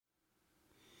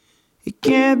It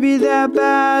can't be that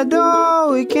bad,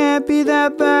 oh, it can't be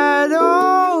that bad,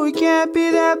 oh, it can't be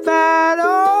that bad,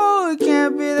 oh, it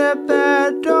can't be that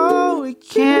bad, oh, it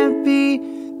can't be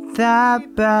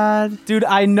that bad. Dude,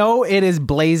 I know it is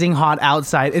blazing hot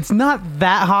outside. It's not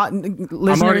that hot,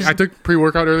 listeners. I took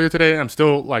pre-workout earlier today. I'm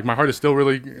still like, my heart is still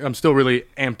really, I'm still really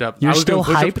amped up. You're still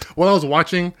hyped? While I was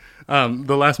watching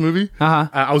the last movie,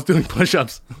 I was doing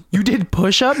push-ups. You did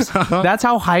push-ups? That's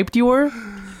how hyped you were?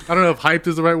 I don't know if hyped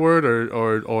is the right word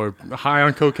or high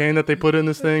on cocaine that they put in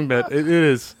this thing, but it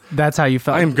is. That's how you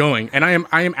felt. I am going, and I am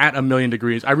at 1,000,000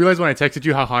 degrees. I realized when I texted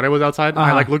you how hot I was outside.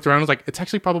 I like looked around and was like, it's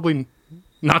actually probably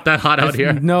not that hot out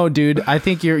here. No, dude. I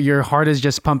think your heart is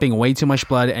just pumping way too much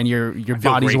blood, and your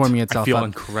body's warming itself up. I feel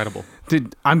incredible.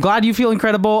 Dude, I'm glad you feel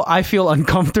incredible. I feel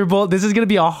uncomfortable. This is going to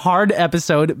be a hard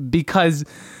episode because...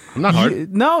 I'm not hard.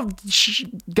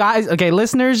 Guys. Okay,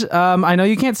 listeners. I know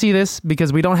you can't see this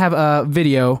because we don't have a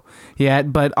video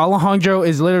yet, but Alejandro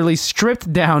is literally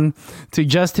stripped down to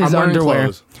just his underwear.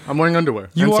 Clothes. I'm wearing underwear.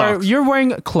 You're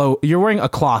wearing You're wearing a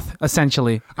cloth,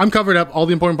 essentially. I'm covered up. All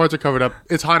the important parts are covered up.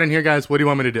 It's hot in here, guys. What do you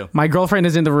want me to do? My girlfriend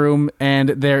is in the room, and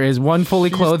there is one fully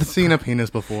clothed. She's seen a penis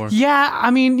before. Yeah, I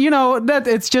mean, that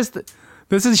it's just.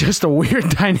 This is just a weird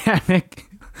dynamic.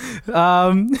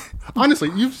 Honestly,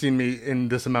 you've seen me in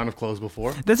this amount of clothes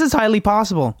before. This is highly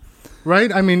possible,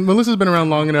 right? I mean, Melissa's been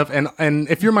around long enough, and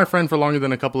if you're my friend for longer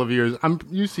than a couple of years,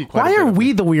 you see quite. Why are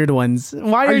we the weird ones?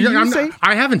 Why are you saying?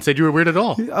 I haven't said you were weird at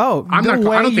all. Oh, I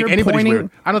don't think anybody's weird.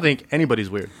 I don't think anybody's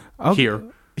weird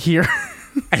here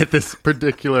at this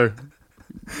particular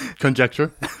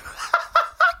conjecture.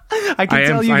 I can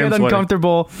tell you get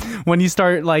uncomfortable when you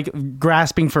start like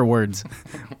grasping for words.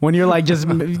 When you're like just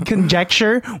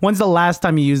conjecture. When's the last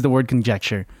time you used the word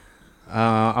conjecture?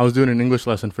 I was doing an English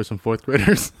lesson for some fourth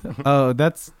graders. Oh,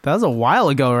 that was a while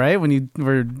ago, right?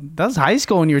 That was high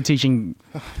school when you were teaching.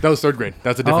 That was third grade.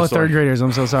 That's a different story. Third graders.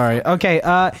 I'm so sorry. Okay.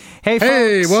 Hey,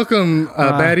 folks, welcome,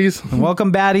 baddies.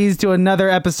 Welcome, baddies, to another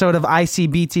episode of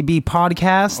ICBTB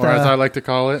podcast. Or as I like to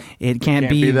call it, it can't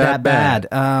be that bad.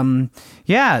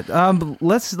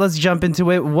 Let's jump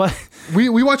into it. What we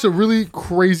watched a really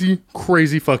crazy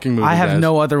fucking movie. I have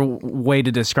no other way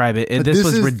to describe it. This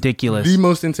was ridiculous. The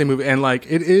most insane movie, and like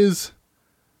it is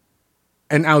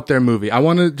an out there movie. I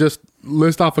want to just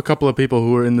list off a couple of people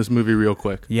who are in this movie real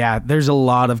quick. Yeah, there's a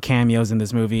lot of cameos in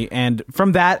this movie, and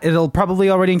from that, it'll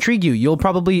probably already intrigue you. You'll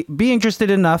probably be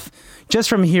interested enough just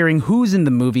from hearing who's in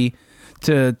the movie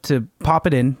to pop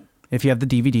it in. If you have the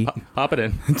DVD. Pop it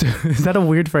in. Is that a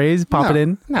weird phrase? Pop it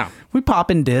in? No. We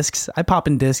pop in discs. I pop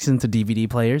in discs into DVD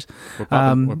players.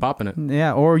 We're popping it.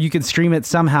 Yeah, or you can stream it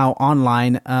somehow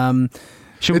online.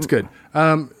 It's good.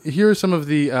 Here are some of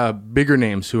the bigger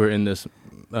names who are in this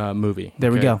movie.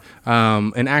 There we go.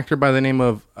 An actor by the name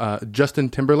of Justin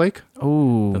Timberlake.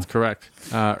 Oh. That's correct.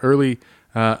 An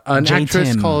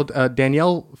actress called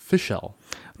Danielle Fishel.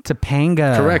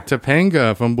 Topanga. Correct,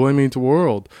 Topanga from Boy Meets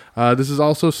World. This is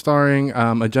also starring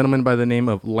a gentleman by the name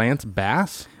of Lance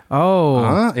Bass.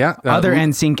 Oh, yeah. Other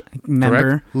NSYNC member.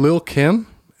 Correct. Lil Kim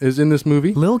is in this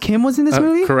movie. Lil Kim was in this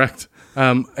movie? Correct.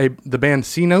 The band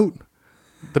C-Note,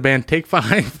 the band Take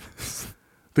 5,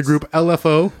 the group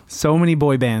LFO. So many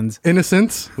boy bands.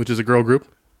 Innocence, which is a girl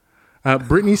group.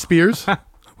 Britney Spears.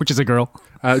 Which is a girl.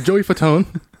 Joey Fatone.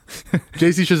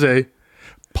 JC Chazé.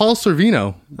 Paul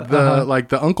Sorvino,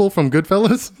 the uncle from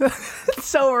Goodfellas. It's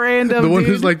so random. The one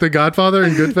who's like the Godfather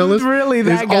in Goodfellas. Really,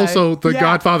 that is guy. Also the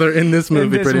Godfather in this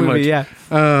movie, pretty much. Yeah.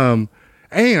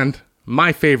 And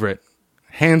my favorite,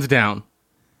 hands down,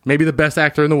 maybe the best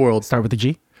actor in the world. Start with the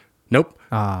G. Nope.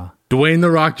 Dwayne The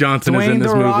Rock Johnson is in this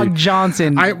movie. Dwayne The Rock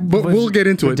Johnson. But we'll get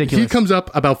into it. He comes up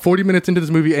about 40 minutes into this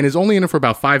movie and is only in it for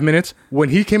about 5 minutes. When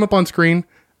he came up on screen,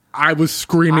 I was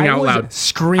screaming out loud.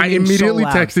 Screaming I immediately so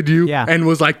loud. texted you and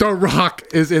was like, The Rock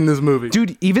is in this movie.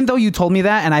 Dude, even though you told me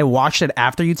that and I watched it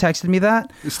after you texted me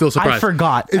that, it's still surprised. I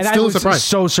forgot. It's still a surprise.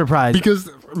 So surprised.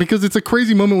 Because it's a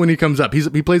crazy moment when he comes up.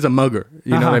 He plays a mugger.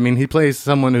 You know what I mean? He plays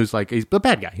someone who's like, he's a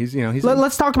bad guy.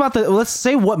 Let's talk about let's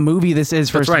say what movie this is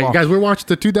first. That's right. of all. Guys, we're watching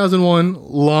the 2001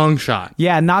 Long Shot.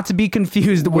 Yeah, not to be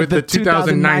confused with the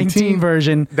 2019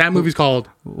 version. That movie's called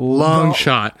Long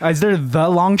Shot. Is there the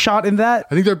Long Shot in that?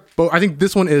 I think they're both. I think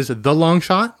this one is The Long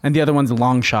Shot. And the other one's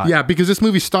Long Shot. Yeah, because this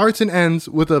movie starts and ends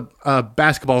with a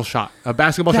basketball shot.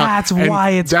 That's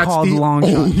why it's called Long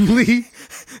Shot.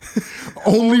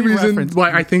 Only reason reference.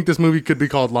 Why I think this movie could be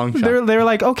called Long Shot. They're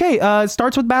like, okay, it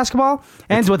starts with basketball,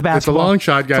 ends with basketball. It's a long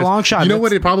shot, guys. It's a long shot. You know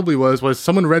what it probably was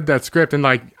someone read that script and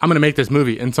like, I'm going to make this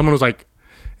movie. And someone was like,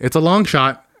 it's a long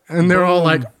shot. And they're all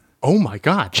like, Oh my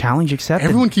God. Challenge accepted.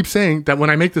 Everyone keeps saying that when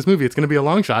I make this movie, it's going to be a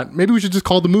long shot. Maybe we should just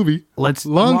call the movie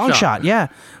Long Shot. Yeah.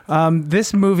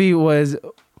 This movie was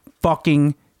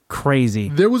fucking crazy.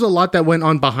 There was a lot that went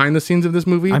on behind the scenes of this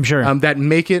movie. I'm sure. That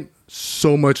make it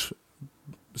so much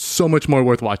more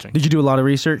worth watching. Did you do a lot of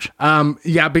research?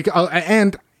 Yeah.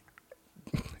 And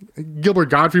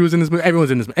Gilbert Gottfried was in this movie. Everyone's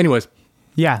in this movie. Anyways.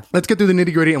 Yeah. Let's get through the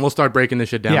nitty gritty and we'll start breaking this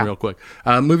shit down real quick.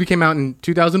 Movie came out in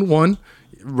 2001.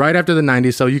 Right after the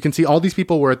 90s, so you can see all these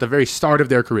people were at the very start of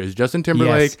their careers. Justin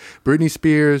Timberlake, Britney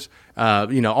Spears,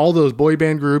 all those boy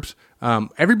band groups.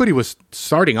 Everybody was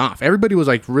starting off. Everybody was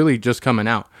like really just coming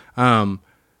out.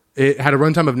 It had a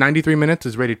runtime of 93 minutes,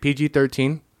 is rated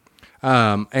PG-13,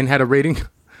 and had a rating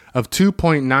of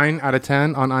 2.9 out of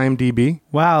 10 on IMDb.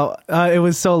 Wow, it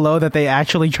was so low that they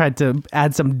actually tried to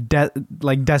add some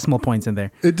decimal points in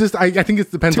there. It just, I think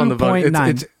it depends on the vote.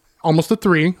 It's almost a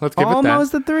 3. Let's give it that.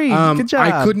 Almost a 3. Good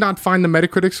job. I could not find the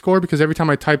Metacritic score because every time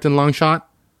I typed in Long Shot,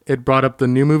 it brought up the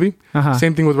new movie.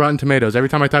 Same thing with Rotten Tomatoes. Every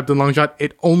time I typed in Long Shot,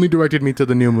 it only directed me to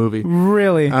the new movie.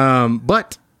 Really?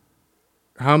 But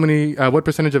how many? What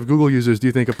percentage of Google users do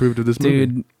you think approved of this movie?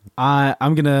 Dude,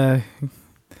 I'm gonna.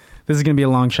 This is gonna be a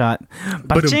long shot.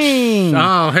 Ba-ching!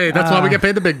 Oh, hey, that's why we get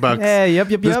paid the big bucks. Yeah, yep.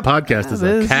 This podcast is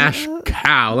a cash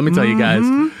cow. Let me tell you guys.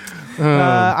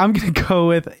 I'm gonna go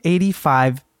with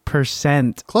 85%.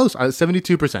 Close,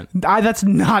 72%. That's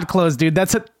not close, dude.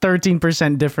 That's a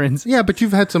 13% difference. Yeah, but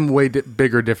you've had some way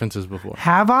bigger differences before.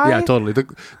 Have I? Yeah, totally.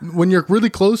 When you're really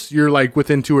close, you're like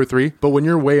within 2 or 3. But when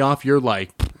you're way off, you're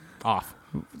like off.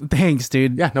 Thanks,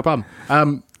 dude. Yeah, no problem.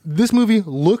 This movie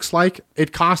looks like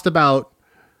it cost about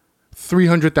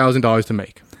 $300,000 to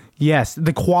make. Yes,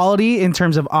 the quality in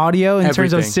terms of audio, in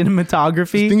terms of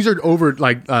cinematography. Things are over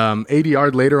like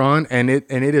ADR later on, and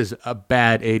it is a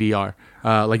bad ADR.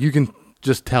 Like you can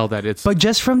just tell that it's. But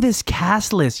just from this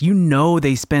cast list,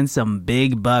 they spent some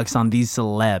big bucks on these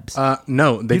celebs.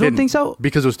 No, they didn't. You don't think so?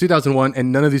 Because it was 2001,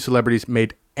 and none of these celebrities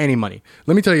made any money.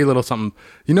 Let me tell you a little something.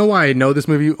 You know why I know this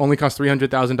movie only cost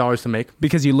 $300,000 to make?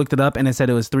 Because you looked it up and it said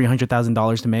it was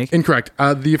 $300,000 to make. Incorrect.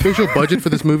 The official budget for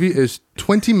this movie is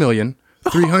 $20,300,000.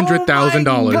 Oh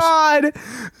my God!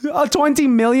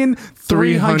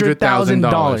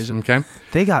 $20,300,000. Okay.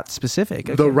 They got specific.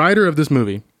 Okay. The writer of this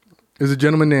movie is a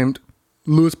gentleman named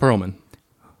Louis Pearlman,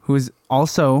 who is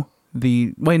also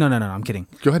the. Wait, no. I'm kidding.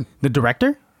 Go ahead. The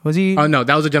director. Was he? No,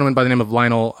 that was a gentleman by the name of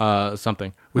Lionel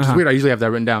something, which is weird. I usually have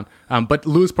that written down. But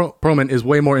Louis Pearlman is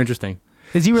way more interesting.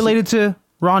 Is he related to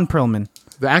Ron Perlman?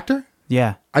 The actor?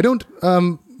 Yeah. I don't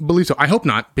believe so. I hope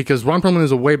not, because Ron Perlman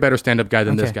is a way better stand-up guy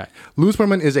than this guy. Louis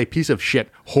Pearlman is a piece of shit.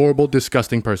 Horrible,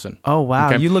 disgusting person. Oh, wow.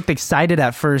 Okay? You looked excited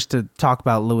at first to talk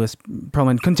about Louis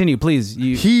Pearlman. Continue, please.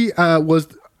 He did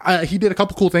a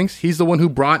couple cool things. He's the one who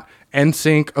brought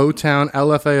NSYNC, O-Town,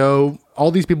 LFAO,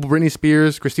 all these people, Britney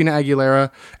Spears, Christina Aguilera,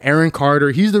 Aaron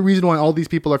Carter. He's the reason why all these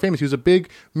people are famous. He was a big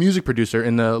music producer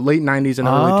in the late 90s and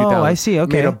early 2000s. Oh, I see.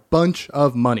 Okay. Made a bunch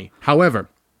of money. However,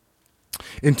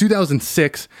 in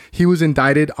 2006, he was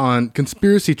indicted on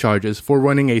conspiracy charges for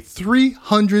running a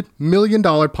 $300 million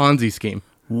Ponzi scheme.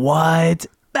 What?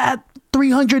 That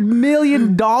 $300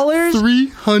 million?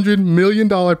 $300 million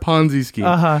Ponzi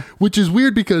scheme. Which is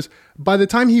weird because by the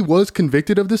time he was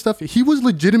convicted of this stuff, he was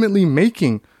legitimately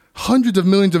making hundreds of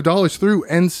millions of dollars through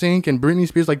NSYNC and Britney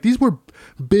Spears. Like, these were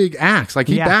big acts. Like,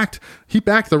 he backed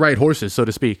the right horses, so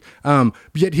to speak.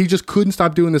 Yet he just couldn't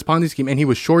stop doing this Ponzi scheme, and he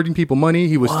was shorting people money.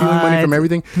 He was stealing money from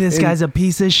everything. This guy's a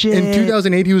piece of shit. In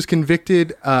 2008, he was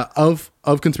convicted of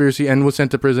conspiracy and was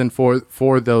sent to prison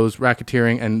for those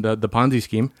racketeering and the Ponzi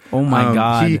scheme. Oh my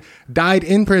God. He died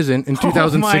in prison in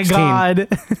 2016. Oh my God.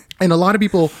 And a lot of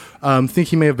people think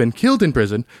he may have been killed in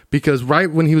prison because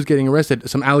right when he was getting arrested,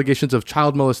 some allegations of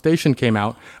child molestation came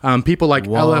out. People like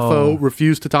LFO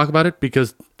refused to talk about it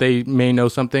because they may know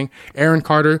something. Aaron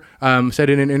Carter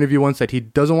said in an interview once that he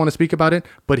doesn't want to speak about it,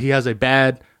 but he has a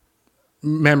bad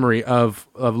memory of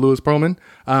Louis Pearlman.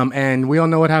 And we all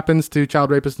know what happens to child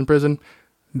rapists in prison.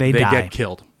 They get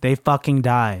killed. They fucking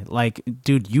die. Like,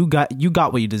 dude, you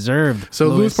got what you deserved. So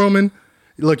Louis Pearlman,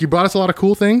 look, you brought us a lot of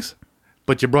cool things,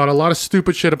 but you brought a lot of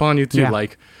stupid shit upon you too. Yeah.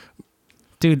 Like,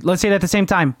 dude, let's say it at the same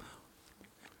time.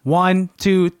 1,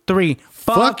 2, 3.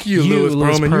 Fuck you, Louis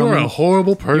Pearlman. You're a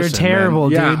horrible person. You're terrible,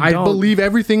 man. dude. Yeah, I believe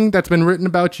everything that's been written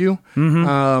about you.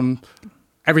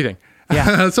 Everything.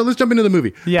 Yeah. So let's jump into the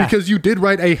movie. Yeah. Because you did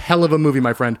write a hell of a movie,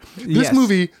 my friend. This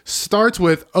movie starts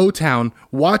with O-Town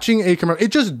watching a commercial.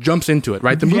 It just jumps into it,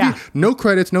 right? The movie, no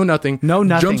credits, no nothing. No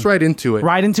nothing. Jumps right into it.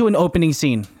 Right into an opening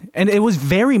scene. And it was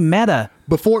very meta.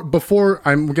 before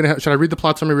should I read the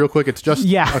plot summary real quick? It's just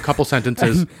a couple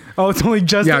sentences. Oh, it's only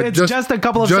just a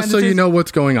couple of sentences. Just so you know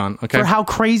what's going on. Okay. For how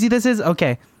crazy this is.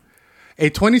 Okay. A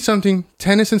 20-something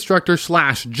tennis instructor /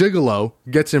 gigolo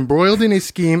gets embroiled in a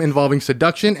scheme involving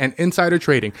seduction and insider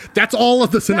trading. That's all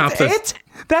of the synopsis.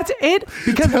 That's it.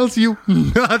 Because it tells you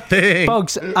nothing,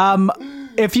 folks.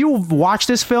 If you watch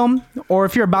this film, or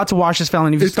if you're about to watch this film,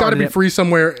 and it's got to be free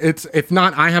somewhere. If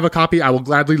not, I have a copy. I will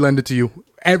gladly lend it to you.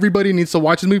 Everybody needs to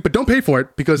watch this movie, but don't pay for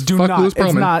it because fuck Louis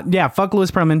Pearlman. Fuck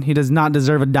Louis Pearlman. He does not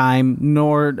deserve a dime,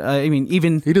 nor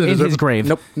even in his grave.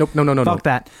 Nope. No. Fuck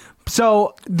that.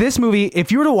 So this movie,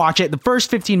 if you were to watch it, the first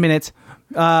 15 minutes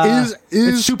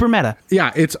it's super meta.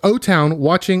 Yeah, it's O-Town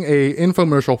watching a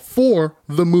infomercial for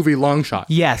the movie Long Shot.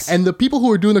 Yes. And the people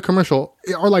who are doing the commercial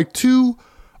are like two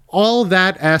all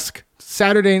that-esque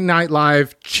Saturday Night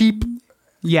Live cheap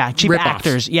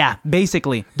actors. Yeah,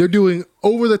 basically. They're doing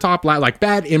over-the-top, like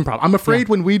bad improv. I'm afraid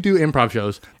when we do improv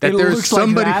shows that there's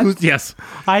somebody who's... Yes.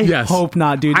 I hope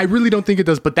not, dude. I really don't think it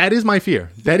does, but that is my fear.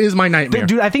 That is my nightmare.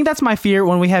 Dude, I think that's my fear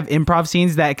when we have improv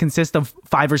scenes that consist of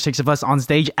 5 or 6 of us on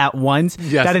stage at once.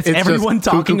 Yes, that it's everyone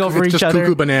talking over each other.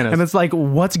 Cuckoo bananas. And it's like,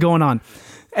 what's going on?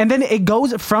 And then it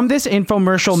goes from this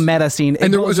infomercial meta scene.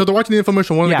 So they're watching the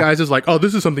infomercial. One of the guys is like, "Oh,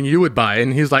 this is something you would buy,"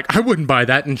 and he's like, "I wouldn't buy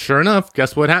that." And sure enough,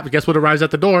 guess what happened? Guess what arrives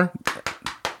at the door?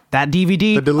 That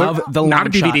DVD of the not a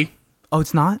DVD. Shot. Oh,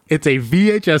 it's not. It's a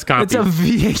VHS copy. It's a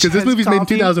VHS because this movie's made in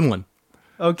 2001.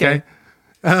 Okay.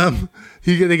 They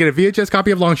get a VHS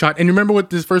copy of Long Shot, and you remember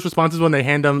what his first response is when they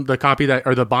hand him the copy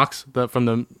or the box from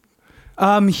the.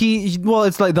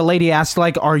 It's like the lady asks,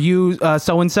 like, "Are you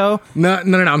so and so?" No.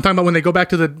 I'm talking about when they go back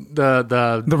to the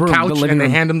room, couch and they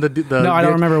hand him the. No, I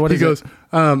don't remember what he goes.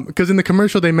 Because in the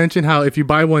commercial they mention how if you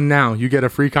buy one now you get a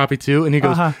free copy too, and he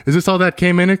goes, "Is this all that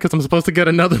came in it? Because I'm supposed to get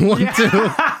another one too."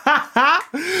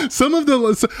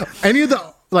 Any of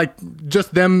the like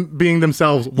just them being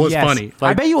themselves was funny.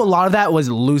 Like, I bet you a lot of that was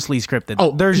loosely scripted.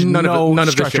 Oh, there's none of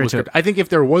this shit was scripted. I think if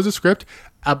there was a script,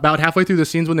 about halfway through the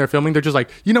scenes when they're filming, they're just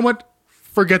like, you know what?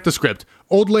 Forget the script.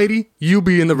 Old lady, you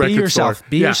be in the record store.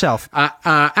 Be yourself.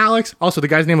 Alex, also the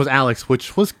guy's name was Alex,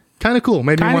 which was kind of cool.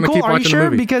 Made me want to keep watching the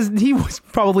movie. Because he was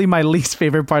probably my least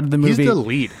favorite part of the movie. He's the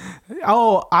lead.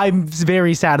 Oh, I'm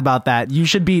very sad about that. You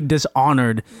should be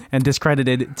dishonored and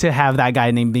discredited to have that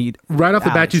guy named lead. Right off the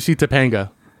bat, you see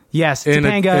Topanga. Yes,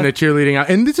 Topanga. In a cheerleading out.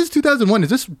 And this is 2001. Is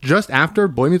this just after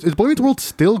Boy Meets... Is Boy Meets World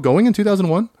still going in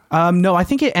 2001? No, I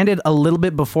think it ended a little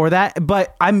bit before that.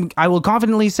 But I will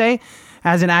confidently say...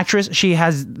 As an actress, she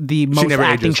has the most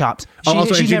acting chops.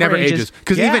 She never ages.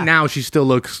 Because even now, she still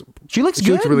looks... She looks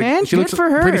good, really, man. Good for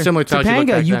her. Pretty similar to how she looked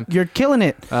back then. You're killing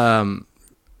it.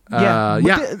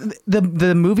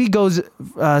 The movie goes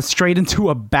straight into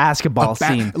a basketball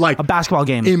scene. Like a basketball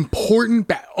game.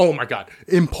 Oh, my God.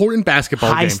 Important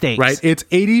basketball game. High stakes. Right? It's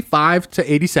 85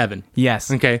 to 87. Yes.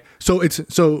 Okay.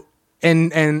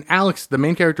 And Alex, the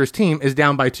main character's team, is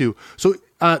down by 2. So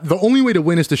the only way to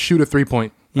win is to shoot a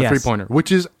three-pointer,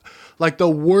 which is like the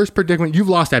worst predicament. You've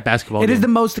lost that basketball game. It is the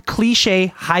most cliche,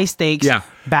 high-stakes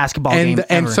basketball game ever.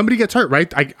 And somebody gets hurt,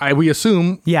 right? We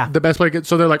assume the best player gets...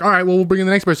 So they're like, all right, well, we'll bring in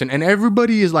the next person. And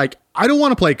everybody is like, I don't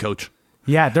want to play, coach.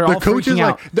 Yeah, they're all freaking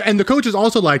out. And the coach is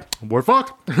also like, we're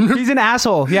fucked. He's an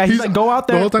asshole. Yeah, he's like, go out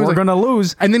there, we're going to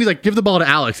lose. And then he's like, give the ball to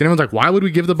Alex. And everyone's like, why would we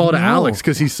give the ball to Alex?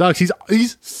 Because he sucks. He's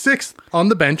 6th on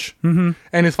the bench and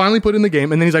is finally put in the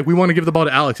game. And then he's like, we want to give the ball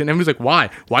to Alex. And everyone's like,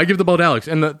 why? Why give the ball to Alex?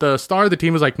 And the star of the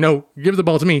team was like, no, give the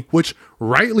ball to me, which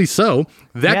rightly so.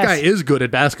 That guy is good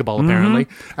at basketball, apparently.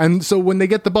 And so when they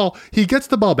get the ball, he gets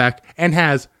the ball back and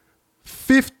has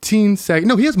 15 seconds.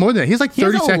 No, he has more than that. He has like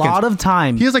 30 seconds. He has a lot of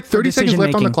time. He has like 30 seconds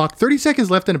left on the clock. 30 seconds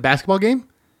left in a basketball game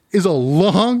is a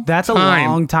long time. That's a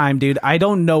long time, dude. I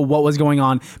don't know what was going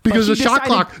on. Because the shot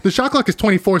clock is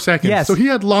 24 seconds. Yes. So he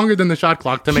had longer than the shot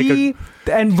clock to make it.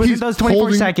 And within those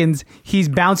 24 seconds, he's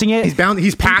bouncing it.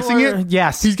 He's passing it.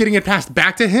 Yes. He's getting it passed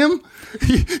back to him.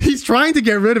 He's trying to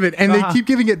get rid of it, and they keep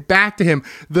giving it back to him.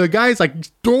 The guy's like,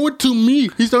 throw it to me.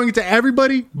 He's throwing it to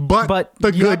everybody but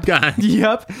the good guy.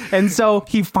 Yep. And so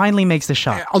he finally makes the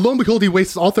shot. Lo and behold, he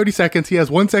wastes all 30 seconds. He has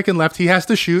 1 second left. He has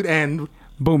to shoot, and...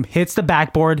 boom, hits the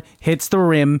backboard, hits the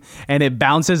rim, and it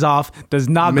bounces off, does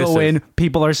not go in.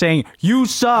 People are saying, you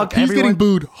suck. He's getting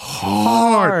booed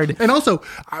hard. And also,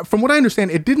 from what I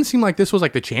understand, it didn't seem like this was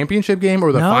like the championship game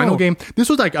or the final game. This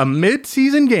was like a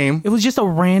mid-season game. It was just a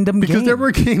random game. Because there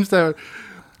were games that...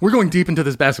 We're going deep into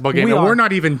this basketball game, and we're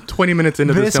not even 20 minutes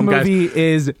into this film, guys. This movie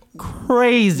is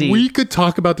crazy. We could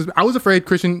talk about this. I was afraid,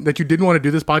 Christian, that you didn't want to do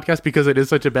this podcast because it is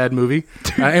such a bad movie.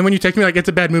 And when you text me like, it's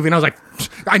a bad movie, and I was like,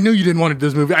 I knew you didn't want to do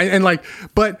this movie.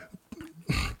 But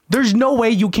There's no way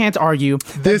you can't argue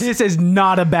that this is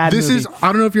not a bad movie.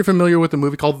 I don't know if you're familiar with the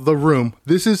movie called The Room.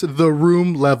 This is The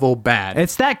Room level bad.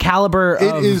 It's that caliber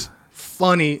of... It is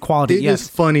funny. Quality, It is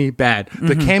funny bad.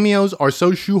 The cameos are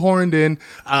so shoehorned in.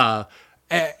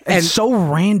 It's so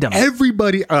random.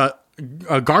 Everybody...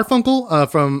 Garfunkel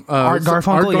from Art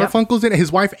Garfunkel, Garfunkel's in it.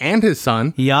 His wife and his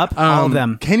son. Yup, all of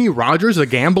them. Kenny Rogers, the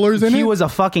gambler's in it. He was a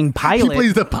fucking pilot. He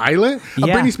plays the pilot.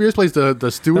 Yeah. Britney Spears plays the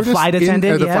stewardess. The flight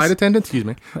attendant, flight attendant, excuse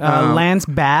me. Lance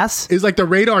Bass is like the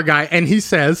radar guy, and he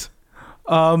says...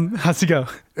 how's it go?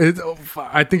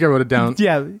 I think I wrote it down.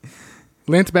 Yeah.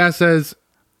 Lance Bass says...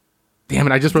 Damn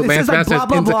it! I just wrote Lance Bass blah, says.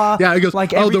 blah, blah. Yeah, he goes.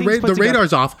 Like the everything's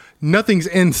radar's off. Nothing's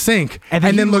in sync. And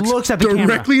then he looks at the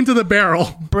directly into the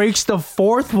barrel. Breaks the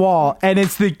fourth wall, and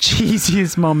it's the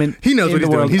cheesiest moment. He knows what he's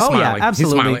doing. He's smiling. Yeah,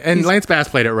 absolutely. He's smiling. And Lance Bass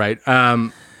played it right.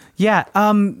 Yeah.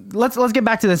 Let's get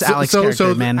back to this Alex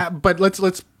character, man. But let's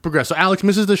progress. So Alex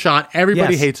misses the shot.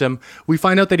 Everybody hates him. We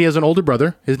find out that he has an older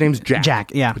brother. His name's Jack.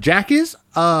 Jack. Yeah. Jack is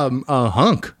a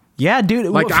hunk. Yeah, dude.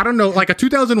 Like I don't know, like a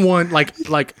 2001, like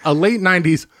a late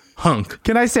 90s hunk.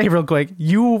 Can I say real quick,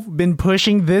 you've been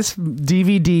pushing this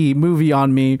DVD movie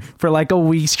on me for like a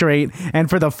week straight, and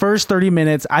for the first 30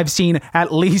 minutes I've seen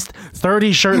at least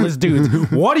 30 shirtless dudes.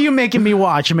 What are you making me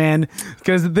watch, man?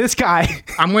 Because this guy...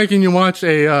 I'm making you watch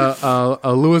a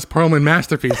Louis Pearlman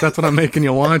masterpiece. That's what I'm making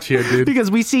you watch here, dude. Because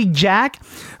we see Jack,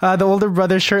 the older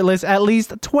brother, shirtless at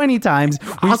least 20 times.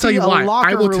 I'll tell you why.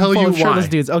 I will tell you why. Shirtless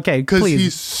dudes. Okay, because please.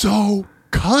 He's so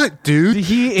cut, dude.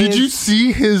 Did you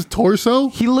see his torso?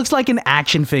 He looks like an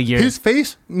action figure. His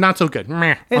face, not so good.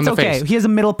 Meh, it's on the okay. Face. He has a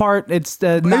middle part. It's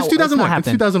 2001. It's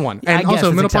 2001. And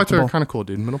also, middle parts acceptable. are kind of cool,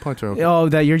 dude. Middle parts are okay. Oh,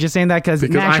 that you're just saying that because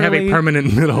I have a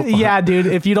permanent middle part. Yeah, dude.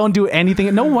 If you don't do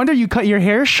anything, no wonder you cut your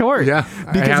hair short. Yeah,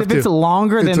 because if it's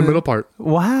longer than it's a middle part.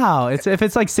 Wow, if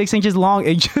it's like 6 inches long,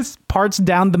 it just parts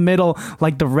down the middle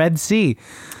like the Red Sea.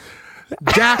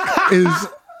 Jack is,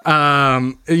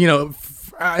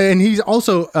 and he's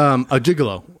also a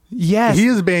gigolo. Yes, he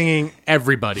is banging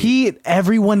everybody.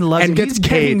 Everyone loves him. He's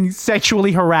getting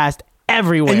sexually harassed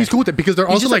everywhere, and he's cool with it because they're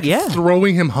also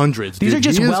throwing him hundreds. These are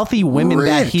just wealthy women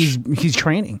that he's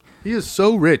training. He is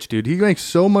so rich, dude. He makes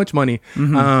so much money.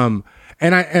 And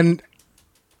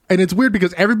it's weird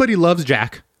because everybody loves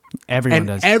Jack. Everyone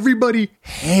does. Everybody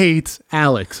hates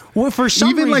Alex. Well, for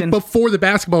some reason, like before the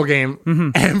basketball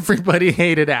game, everybody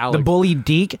hated Alex. The bully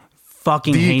Deke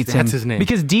fucking hates him. That's his name.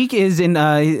 Because Deke is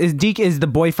the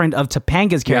boyfriend of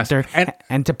Topanga's character,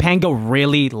 and Topanga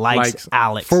really likes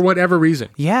Alex for whatever reason.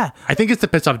 Yeah, I think it's to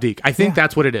piss off Deke. I think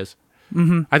that's what it is.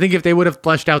 I think if they would have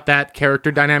fleshed out that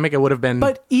character dynamic, it would have been.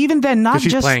 But even then, not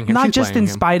just in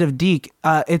spite of Deke,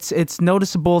 it's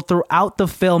noticeable throughout the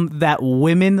film that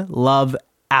women love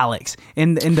Alex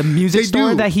in the music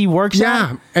store that he works at.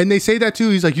 Yeah, and they say that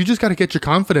too. He's like, you just got to get your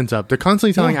confidence up. They're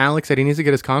constantly telling Alex that he needs to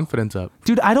get his confidence up.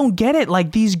 Dude, I don't get it.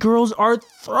 Like, these girls are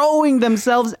throwing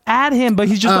themselves at him, but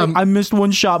he's just like, I missed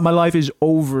one shot. My life is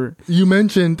over. You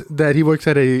mentioned that he works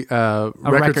at a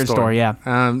record store. Yeah.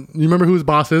 You remember who his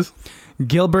boss is?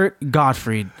 Gilbert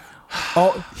Gottfried.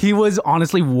 Oh, he was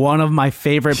honestly one of my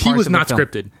favorite parts of the film. He was not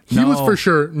scripted. He was for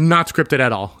sure not scripted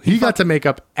at all. He got to make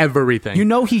up everything. You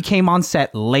know, he came on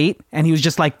set late and he was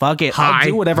just like, fuck it, I'll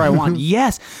do whatever I want.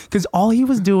 Yes, because all he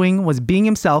was doing was being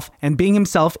himself, and being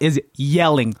himself is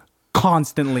yelling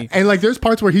constantly. And like, there's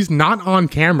parts where he's not on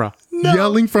camera.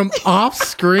 Yelling from off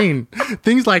screen.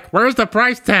 Things like, where's the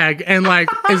price tag? And like,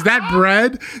 is that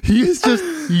bread? He is just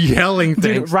yelling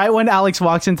things. Dude, right when Alex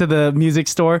walks into the music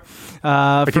store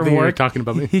from work, you're talking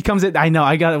about me. He comes in. I know.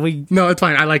 No, it's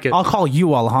fine. I like it. I'll call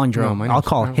you Alejandro. No, I'll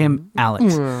call him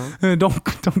Alex.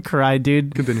 Don't cry,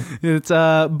 dude. Continue. It's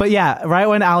but yeah, right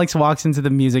when Alex walks into the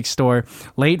music store,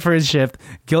 late for his shift,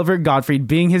 Gilbert Gottfried,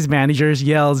 being his manager,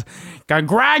 yells,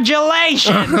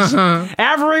 "Congratulations,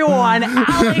 everyone!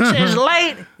 Alex is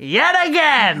late yet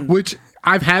again." Which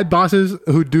I've had bosses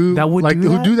who do that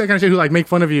who do that kind of shit, who like make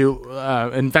fun of you.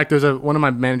 In fact, there's one of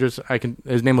my managers.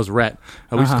 His name was Rhett.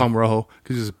 We used to call him Rojo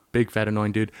because he's a big fat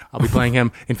annoying dude. I'll be playing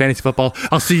him in fantasy football.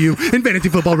 I'll see you in fantasy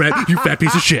football, Rhett. You fat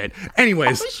piece of shit.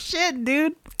 Anyways, shit,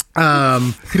 dude. He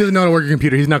doesn't know how to work a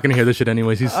computer. He's not going to hear this shit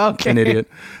anyways. He's an idiot.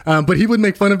 But he would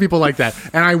make fun of people like that.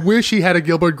 And I wish he had a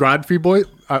Gilbert Godfrey voice.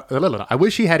 I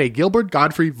wish he had a Gilbert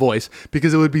Godfrey voice,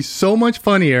 because it would be so much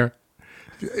funnier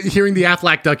hearing the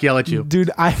Aflac duck yell at you.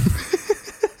 Dude, I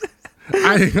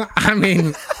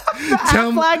mean,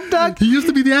 Aflac duck. He used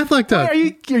to be the Aflac duck.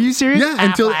 Wait, are you serious?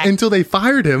 Yeah, until they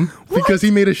fired him because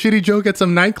he made a shitty joke at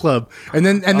some nightclub, and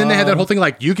then they had that whole thing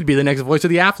like, you could be the next voice of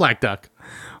the Aflac duck.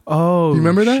 Oh, you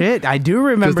remember that? Shit, I do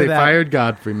remember that. Because they fired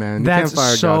Godfrey, man.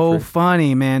 That's so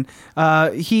funny, man.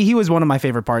 He was one of my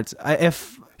favorite parts.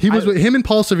 He was with him and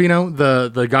Paul Sorvino,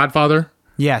 the Godfather.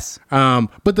 Yes.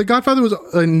 But the Godfather was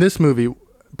in this movie.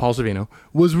 Paul Sorvino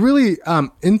was really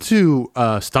into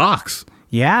stocks.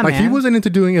 Yeah, like man. he wasn't into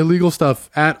doing illegal stuff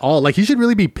at all. Like he should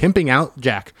really be pimping out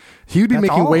Jack. He would be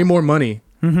making way more money.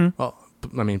 Mm-hmm. Well,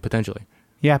 I mean, potentially.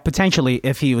 Yeah, potentially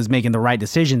if he was making the right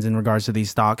decisions in regards to these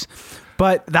stocks.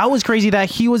 But that was crazy that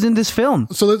he was in this film.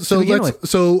 So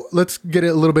let's get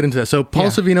a little bit into that. So Paul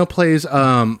Sorvino plays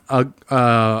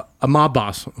a mob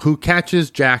boss who catches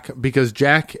Jack because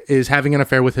Jack is having an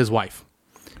affair with his wife.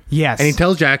 Yes. And he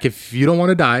tells Jack, if you don't want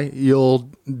to die, you'll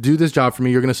do this job for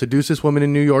me. You're going to seduce this woman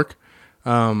in New York.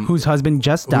 Whose husband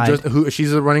just died.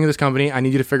 She's running this company. I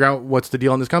need you to figure out what's the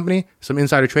deal on this company, some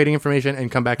insider trading information,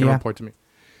 and come back and report to me.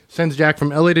 Sends Jack from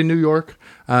LA to New York.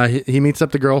 He meets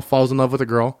up the girl, falls in love with the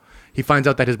girl. He finds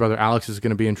out that his brother Alex is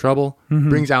going to be in trouble.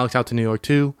 Brings Alex out to New York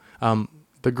too.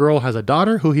 The girl has a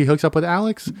daughter who he hooks up with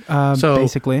Alex. So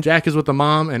basically, Jack is with the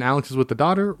mom and Alex is with the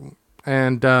daughter.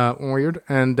 And weird.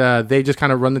 And they just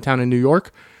kind of run the town in New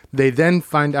York. They then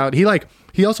find out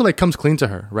he also comes clean to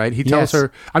her, right? He tells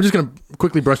her, I'm just gonna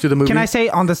quickly brush through the movie. Can I say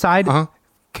on the side?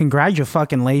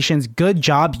 Congratulations, good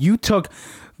job. You took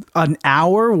an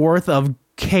hour worth of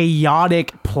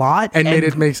chaotic plot and made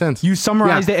it make sense. You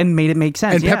summarized it and made it make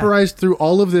sense. And pepperized through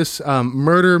all of this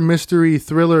murder, mystery,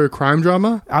 thriller, crime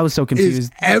drama. I was so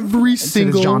confused. Every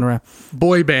single genre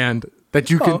boy band that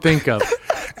you can think of.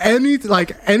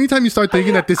 Anytime you start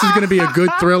thinking that this is going to be a good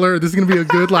thriller, this is going to be a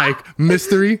good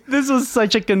mystery. This was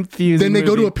such a confusing. Then they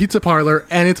go to a pizza parlor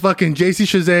and it's fucking JC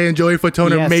Chazet and Joey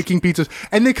Fatone making pizzas,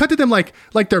 and they cut to them like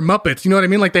they're Muppets. You know what I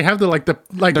mean? Like they have they're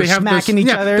smacking each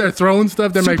other. They're throwing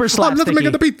stuff. They're super like, let's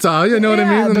make the pizza. You know what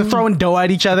I mean? They're throwing dough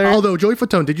at each other. Although Joey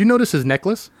Fatone, did you notice his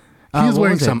necklace? He's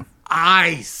wearing some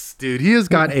ice, dude. He has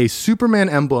got a Superman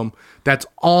emblem that's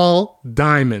all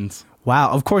diamonds.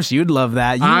 Wow, of course you'd love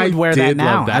that. You would wear that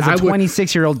now. As a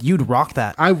 26-year-old, you'd rock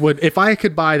that. I would. If I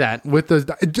could buy that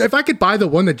if I could buy the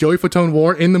one that Joey Fatone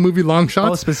wore in the movie Long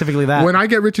Shots. Oh, specifically that. When I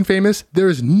get rich and famous, there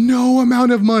is no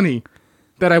amount of money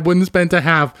that I wouldn't spend to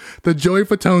have the Joey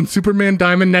Fatone Superman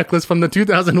diamond necklace from the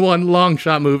 2001 Long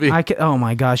Shot movie. Oh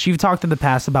my gosh, you've talked in the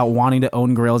past about wanting to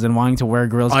own grills and wanting to wear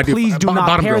grills. Please do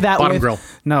not pair that with grill.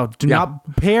 No, do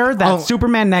not pair that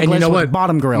Superman necklace with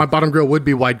bottom grill. My bottom grill would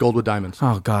be white gold with diamonds.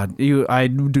 Oh God, I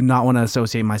do not want to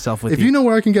associate myself with you. If you know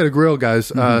where I can get a grill,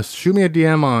 guys, shoot me a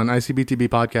DM on ICBTB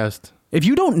podcast. If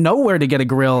you don't know where to get a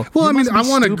grill, well, I mean, I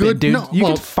want a good dude. You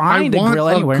can find a grill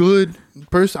anywhere.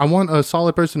 I want a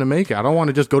solid person to make it. I don't want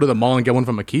to just go to the mall and get one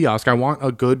from a kiosk. I want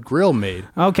a good grill made.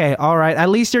 Okay, all right. At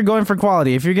least you're going for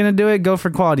quality. If you're gonna do it, go for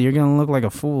quality. You're gonna look like a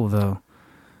fool, though.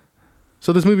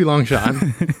 So this movie, Long Shot.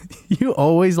 You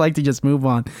always like to just move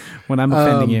on when I'm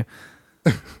offending you.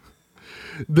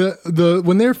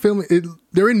 When they're filming it,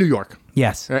 they're in New York.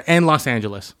 Yes. And Los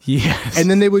Angeles. Yes. And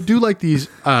then they would do these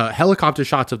helicopter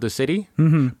shots of the city,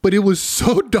 but it was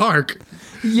so dark.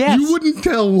 Yes. You wouldn't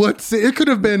tell what city. It could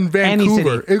have been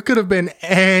Vancouver. It could have been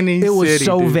any city. It was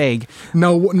so vague.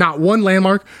 No, not one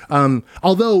landmark.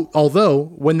 Although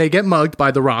when they get mugged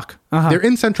by The Rock, they're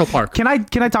in Central Park. Can I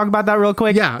talk about that real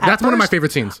quick? Yeah, that's one of my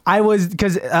favorite scenes.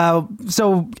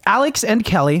 So Alex and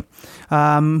Kelly, they're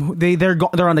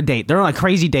on a date. They're on a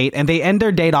crazy date, and they end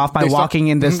their date off by walking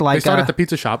in this They start at the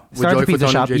pizza shop with Joey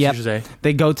Fatone and JC Chazet.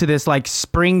 They go to this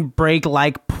spring break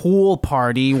pool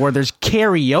party where there's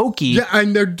karaoke. Yeah,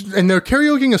 and they're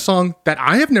karaokeing a song that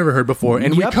I have never heard before,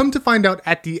 and we come to find out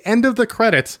at the end of the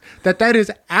credits that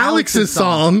is Alex's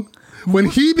song when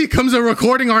he becomes a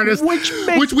recording artist,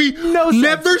 which we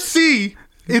never see.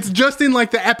 It's just in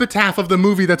the epitaph of the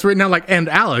movie that's written out and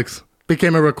Alex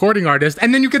became a recording artist,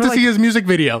 and then you get to see his music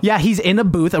video. Yeah, he's in a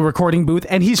recording booth,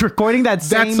 and he's recording that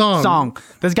same song.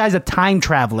 This guy's a time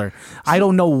traveler. I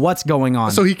don't know what's going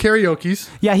on. So he karaokes.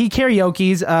 Yeah, he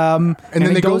karaokes. And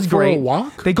then they go for a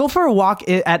walk? They go for a walk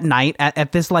at night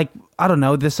at this I don't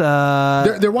know, this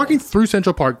they're walking through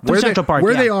Central Park.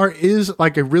 Where they are is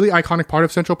a really iconic part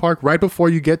of Central Park right before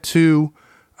you get to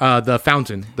the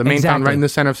fountain, the main fountain right in the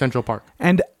center of Central Park.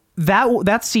 And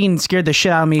that scene scared the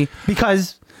shit out of me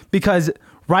because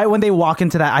right when they walk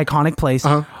into that iconic place,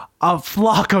 a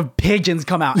flock of pigeons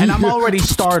come out, and I'm already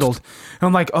startled. And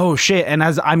I'm like, oh shit! And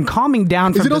as I'm calming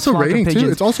down from this flock of pigeons, too?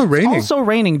 It's also raining. It's also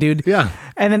raining, dude. Yeah.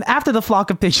 And then after the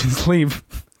flock of pigeons leave,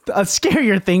 a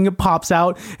scarier thing pops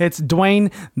out. It's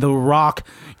Dwayne "The Rock"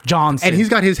 Johnson, and he's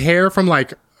got his hair from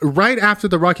right after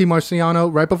the Rocky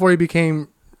Marciano, right before he became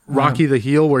Rocky the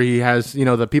heel, where he has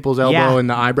the people's elbow and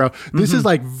the eyebrow. This is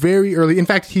very early. In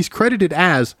fact, he's credited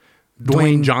as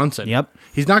Dwayne Johnson. Yep.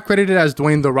 He's not credited as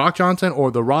Dwayne The Rock Johnson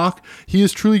or The Rock. He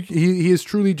is truly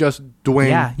just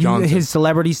Dwayne Johnson. His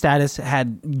celebrity status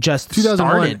had just 2001.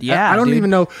 started. Yeah, I don't even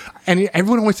know. And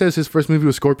everyone always says his first movie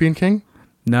was Scorpion King.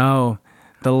 No.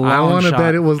 The Long I want to Shot.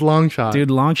 bet it was Long Shot.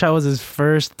 Dude, Long Shot was his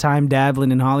first time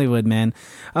dabbling in Hollywood, man.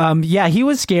 Yeah, he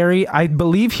was scary. I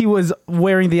believe he was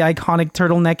wearing the iconic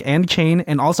turtleneck and chain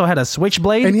and also had a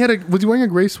switchblade. And was he wearing a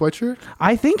gray sweatshirt?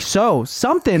 I think so.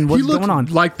 Something was He looked going on.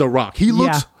 like The Rock. He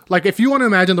looks like, if you want to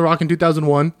imagine The Rock in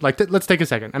 2001, like let's take a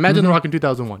second. Imagine The Rock in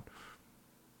 2001.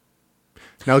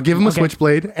 Now give him a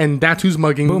switchblade, and that's who's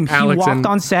mugging Boom. Alex. He walked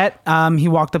on set. He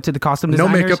walked up to the costume no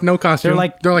designers. makeup, no costume. They're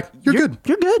like, you're good.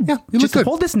 You're good. Yeah, you just look good.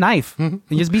 hold this knife and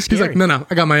just be He's scary. like, no,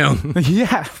 I got my own.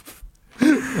 Yeah.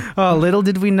 Oh, little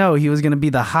did we know he was going to be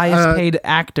the highest paid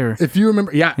actor. If you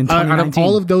remember, in out of 2019.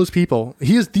 all of those people,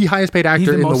 he is the highest paid actor He's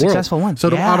the in the most world. successful one.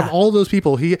 So out of all of those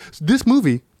people, this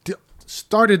movie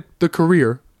started the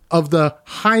career of the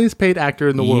highest paid actor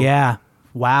in the world. Yeah.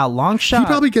 Wow. Long Shot. He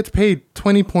probably gets paid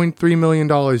 $20.3 million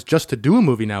just to do a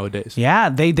movie nowadays. Yeah,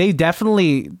 they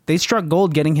definitely struck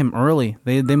gold getting him early.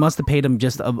 They must have paid him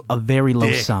just a very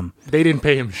low sum. They didn't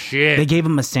pay him shit. They gave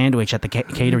him a sandwich at the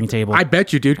catering table. I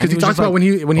bet you, dude, because And he he was talks just about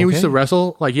like, when he used to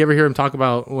wrestle. Like, you ever hear him talk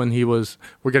about when he was?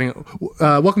 We're getting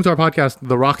welcome to our podcast,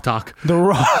 The Rock Talk. The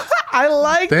Rock. I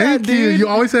like Thank that, you. dude. You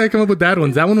always say I come up with bad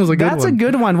ones. That one was a good one. That's a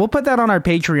good one. We'll put that on our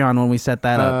Patreon when we set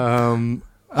that up.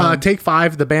 Take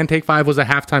Five, the band Take Five was a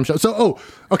halftime show. So,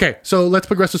 so let's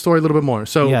progress the story a little bit more.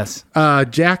 So, Yes.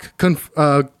 Jack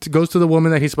goes to the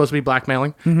woman that he's supposed to be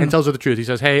blackmailing Mm-hmm. and tells her the truth. He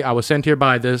says, "Hey, I was sent here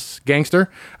by this gangster.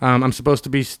 I'm supposed to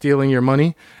be stealing your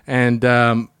money, and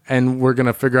we're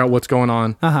gonna figure out what's going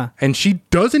on." Uh-huh. And she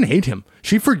doesn't hate him.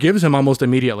 She forgives him almost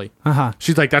immediately. Uh-huh.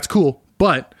 She's like, "That's cool,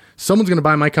 but someone's gonna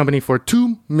buy my company for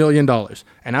 $2 million,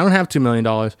 and I don't have $2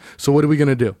 million. So what are we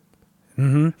gonna do?"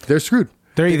 Mm-hmm. They're screwed.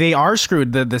 They are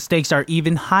screwed. The stakes are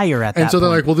even higher at that And so they're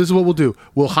point. like, well, this is what we'll do.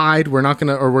 We'll hide. We're not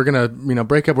gonna, or we're gonna,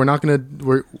 break up. We're not gonna.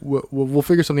 We'll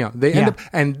figure something out. They end up,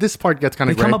 and this part gets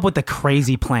kind of They come up with a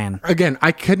crazy plan. Again,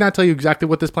 I could not tell you exactly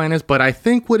what this plan is, but I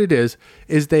think what it is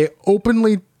they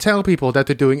openly tell people that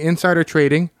they're doing insider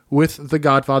trading with the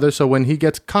Godfather. So when he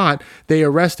gets caught, they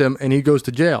arrest him and he goes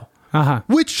to jail. Uh-huh.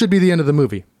 Which should be the end of the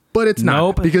movie. But it's not,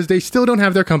 Nope. because they still don't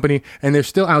have their company and they're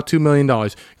still out $2 million.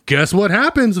 Guess what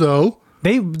happens though?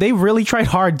 They really tried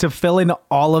hard to fill in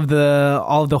all of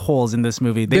the holes in this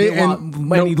movie. They didn't want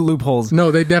many loopholes. No,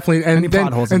 they definitely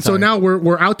plot holes, and so now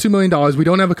we're out $2 million. We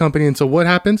don't have a company, and so what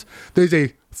happens? There's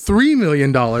a $3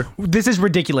 million This is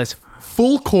ridiculous.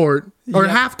 full court or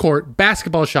half court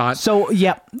basketball shot. So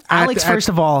yeah, Alex. First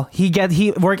of all,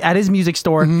 he worked at his music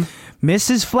store.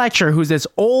 Mrs. Fletcher, who's this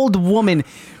old woman,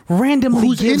 randomly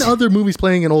Who's gives in other movies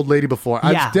playing an old lady before.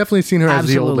 I've definitely seen her as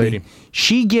the old lady.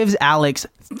 She gives Alex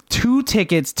 2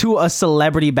 tickets to a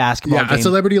celebrity basketball game. A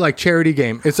celebrity like charity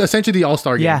game. It's essentially the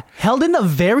All-Star game. Yeah, held in a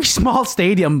very small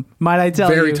stadium, might I tell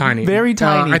you. Very tiny. Very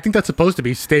tiny. I think that's supposed to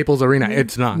be Staples Arena.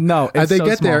 It's not. No, it's they so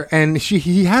get small. there and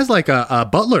he has like a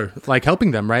butler like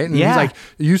helping them, right? And Yeah. he's like,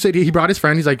 you said he brought his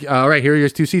friend. He's like, all right, here are your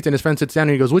 2 seats. And his friend sits down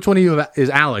and he goes, which one of you is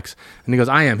Alex? And he goes,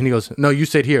 I am. And he goes, no, you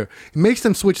sit here. He makes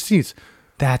them switch seats.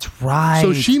 That's right.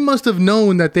 So she must have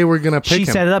known that they were going to pick She him.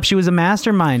 set it up. She was a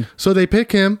mastermind. So they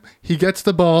pick him. He gets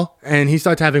the ball, and he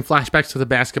starts having flashbacks to the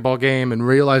basketball game and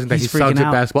realizing that He's he sucks freaking at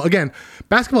out. basketball. Again,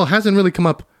 basketball hasn't really come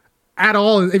up at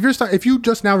all. If you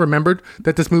just now remembered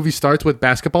that this movie starts with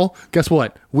basketball, guess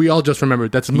what? We all just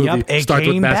remembered that this movie It starts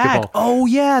with came basketball. back. Oh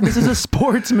yeah, this is a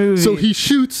sports movie. So he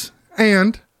shoots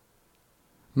and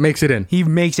makes it in. He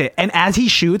makes it. And as he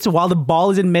shoots, while the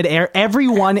ball is in midair,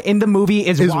 everyone in the movie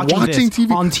is watching this TV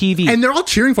on TV. and they're all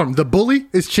cheering for him. The bully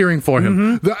is cheering for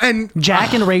him, and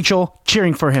Jack and Rachel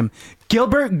cheering for him.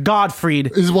 Gilbert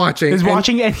Gottfried is watching.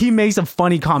 and he makes a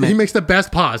funny comment. He makes the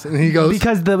best pause, and he goes,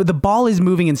 because the ball is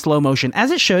moving in slow motion,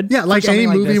 as it should. "Yeah, like for any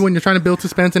something movie this. when you're trying to build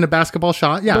suspense in a basketball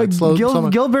shot. Yeah, But it's slow.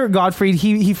 Gilbert Gottfried,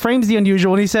 he frames the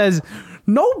unusual and he says,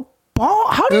 "No ball.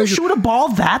 How do you shoot a ball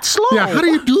that slow? Yeah, how do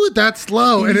you do it that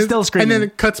slow?" He's still screaming. And then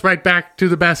it cuts right back to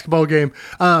the basketball game.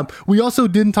 We also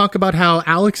didn't talk about how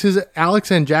Alex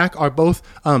and Jack are both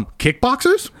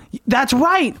kickboxers. That's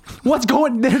right. What's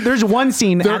going? There's one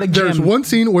scene at a gym. There's one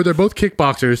scene where they're both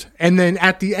kickboxers, and then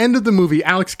at the end of the movie,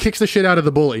 Alex kicks the shit out of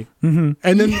the bully, and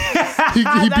then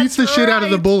he beats the shit out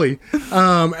of the bully.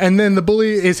 And then the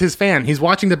bully is his fan. He's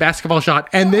watching the basketball shot,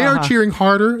 and they are cheering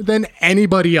harder than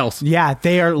anybody else. Yeah,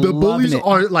 they are. The bullies it.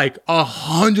 are like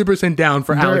 100% down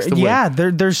for Alex to win. Yeah,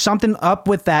 there's something up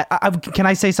with that. Can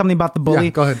I say something about the bully?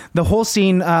 Yeah, go ahead. The whole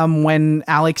scene when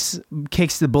Alex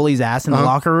kicks the bully's ass in the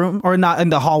locker room, or not in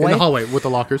the hallway. In the hallway with the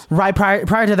lockers. Right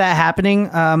prior to that happening,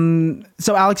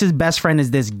 so Alex's best friend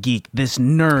is this geek, this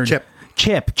nerd.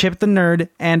 Chip the nerd,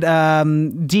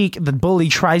 and Deke, the bully,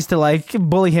 tries to like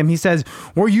bully him. He says,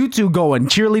 "Where you two going?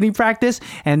 Cheerleading practice?"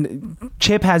 And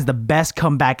Chip has the best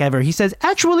comeback ever. He says,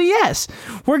 "Actually, yes.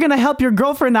 We're gonna help your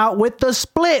girlfriend out with the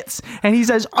splits." And he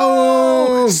says,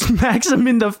 "Oh!" Smacks him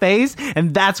in the face,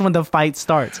 and that's when the fight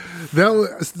starts.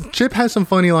 Chip has some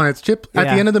funny lines. Chip at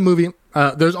the end of the movie.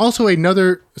 There's also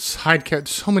another side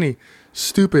character. So many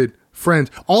stupid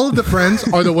friends. All of the friends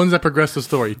are the ones that progress the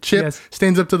story. Chip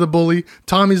stands up to the bully.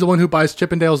 Tommy's the one who buys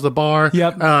Chippendales the bar.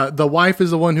 Yep. The wife is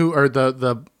the one who, or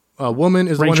the woman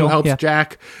is the Rachel, one who helps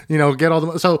Jack, get all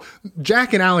the. So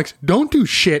Jack and Alex don't do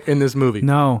shit in this movie.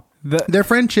 No. Their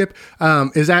friend Chip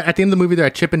is at the end of the movie. They're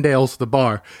at Chippendales the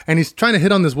bar, and he's trying to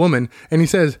hit on this woman, and he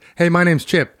says, "Hey, my name's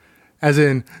Chip." As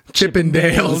in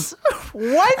Chippendales.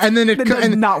 What? And then it does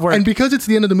not work. And because it's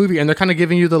the end of the movie and they're kind of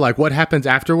giving you the like what happens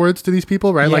afterwards to these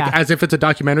people, right? Like as if it's a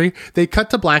documentary. They cut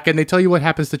to black and they tell you what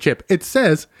happens to Chip. It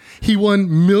says he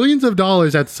won millions of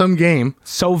dollars at some game.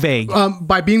 So vague.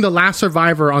 By being the last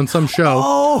survivor on some show.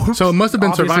 Oh. So it must have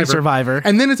been Survivor.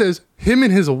 And then it says him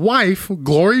and his wife,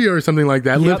 Gloria or something like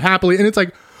that, live happily. And it's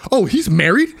like, oh, he's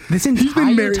married? He's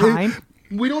been married. Time?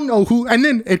 We don't know who, and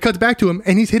then it cuts back to him,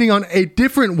 and he's hitting on a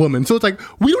different woman. So it's like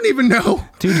we don't even know,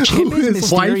 dude. Chip who is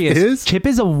his wife mysterious. is. Chip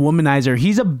is a womanizer.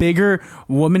 He's a bigger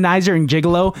womanizer and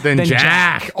gigolo than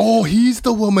Jack. Oh, he's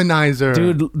the womanizer,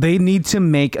 dude. They need to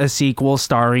make a sequel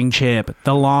starring Chip,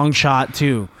 The Long Shot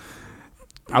 2.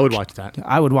 I would watch that.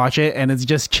 I would watch it, and it's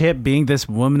just Chip being this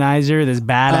womanizer, this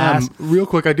badass. Real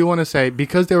quick, I do want to say,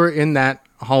 because they were in that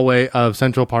hallway of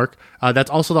Central Park,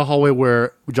 that's also the hallway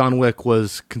where John Wick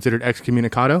was considered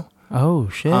excommunicado. Oh,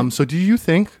 shit. So do you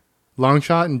think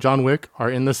Longshot and John Wick are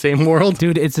in the same world?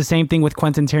 Dude, it's the same thing with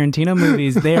Quentin Tarantino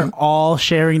movies. They're all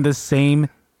sharing the same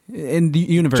in the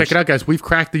universe. Check it out, guys. We've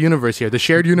cracked the universe here. The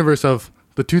shared universe of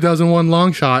the 2001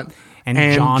 Longshot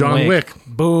and John Wick.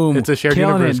 Boom. It's a shared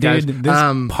Killing universe, guys. Dude. This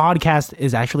podcast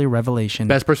is actually a revelation.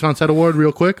 Best person on set award,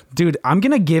 real quick. Dude, I'm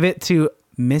going to give it to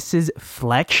Mrs.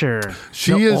 Fletcher.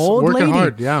 She is working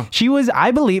hard, yeah.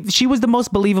 I believe, she was the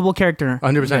most believable character.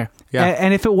 100%. Yeah.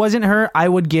 And if it wasn't her, I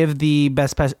would give the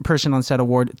best person on set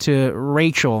award to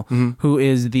Rachel, who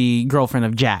is the girlfriend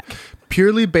of Jack.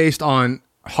 Purely based on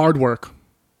hard work.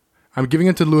 I'm giving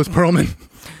it to Louis Pearlman.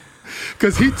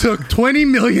 Because he took $20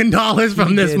 million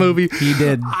from this movie. He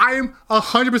did. I'm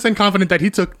 100% confident that he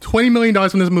took $20 million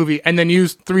from this movie and then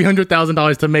used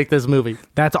 $300,000 to make this movie.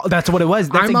 That's what it was.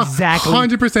 That's exactly. I'm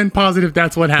 100% positive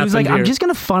that's what happened. He was like, here. I'm just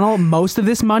going to funnel most of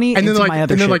this money into my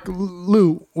other shit. And they're like,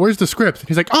 Lou, where's the script?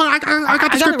 He's like, oh, I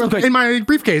got the script in my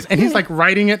briefcase. And he's like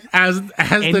writing it as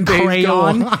the days go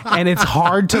on. And it's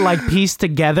hard to like piece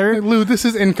together. Like, Lou, this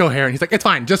is incoherent. He's like, it's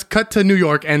fine. Just cut to New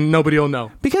York and nobody will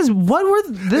know. Because what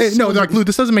were this? No, they're like, Lou,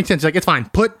 this doesn't make sense. He's like, it's fine.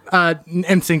 Put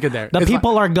NSYNC in there. The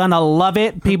people are gonna love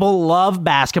it. People love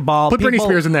basketball. Put Britney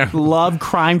Spears in there. Love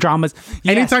crime dramas.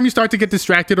 Yes. Anytime you start to get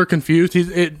distracted or confused,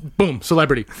 boom,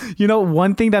 celebrity. You know,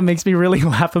 one thing that makes me really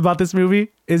laugh about this movie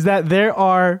is that there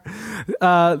are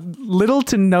little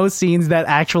to no scenes that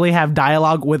actually have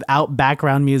dialogue without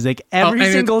background music.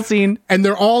 Every single scene. And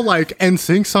they're all like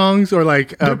NSYNC songs or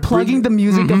like... they're plugging the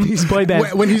music of these boy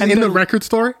bands. When he's in the record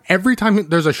store, every time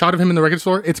there's a shot of him in the record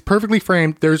store, it's perfectly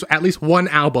framed. There's at least one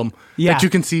album that you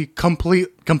can see completely.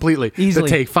 Easily.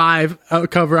 The Take 5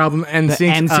 cover album,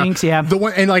 NSYNC, yeah. The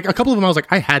one, and like a couple of them, I was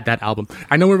like, I had that album.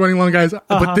 I know we're running long, guys,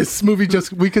 but this movie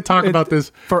we could talk about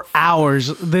this for hours.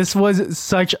 This was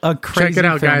such a crazy Check it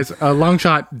out, film. guys. Long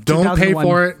Shot. Don't pay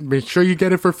for it. Make sure you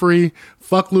get it for free.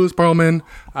 Fuck Louis Pearlman.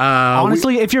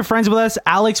 Honestly, if you're friends with us,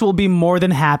 Alex will be more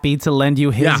than happy to lend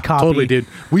you his copy. Totally, dude.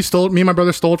 Me and my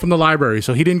brother stole it from the library,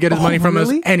 so he didn't get his money from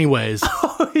us anyways.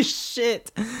 Oh,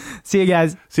 shit. See you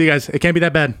guys. It can't be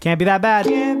that bad. Can't be that bad.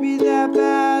 Can't be that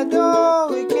bad.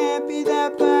 Oh, it can't be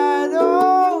that bad.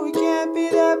 Oh, it can't be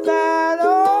that bad.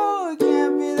 Oh, it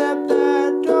can't be that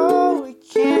bad. Oh, it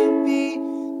can't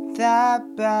be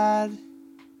that bad.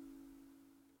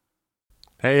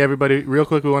 Hey, everybody. Real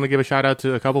quick, we want to give a shout out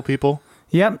to a couple people.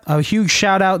 Yep. A huge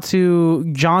shout out to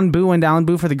John Boo and Alan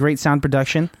Boo for the great sound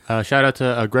production. Shout out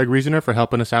to Greg Reasoner for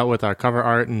helping us out with our cover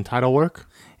art and title work.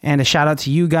 And a shout out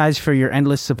to you guys for your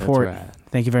endless support. That's right.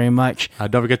 Thank you very much.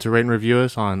 Don't forget to rate and review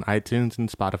us on iTunes and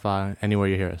Spotify, anywhere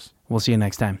you hear us. We'll see you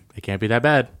next time. It can't be that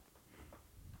bad.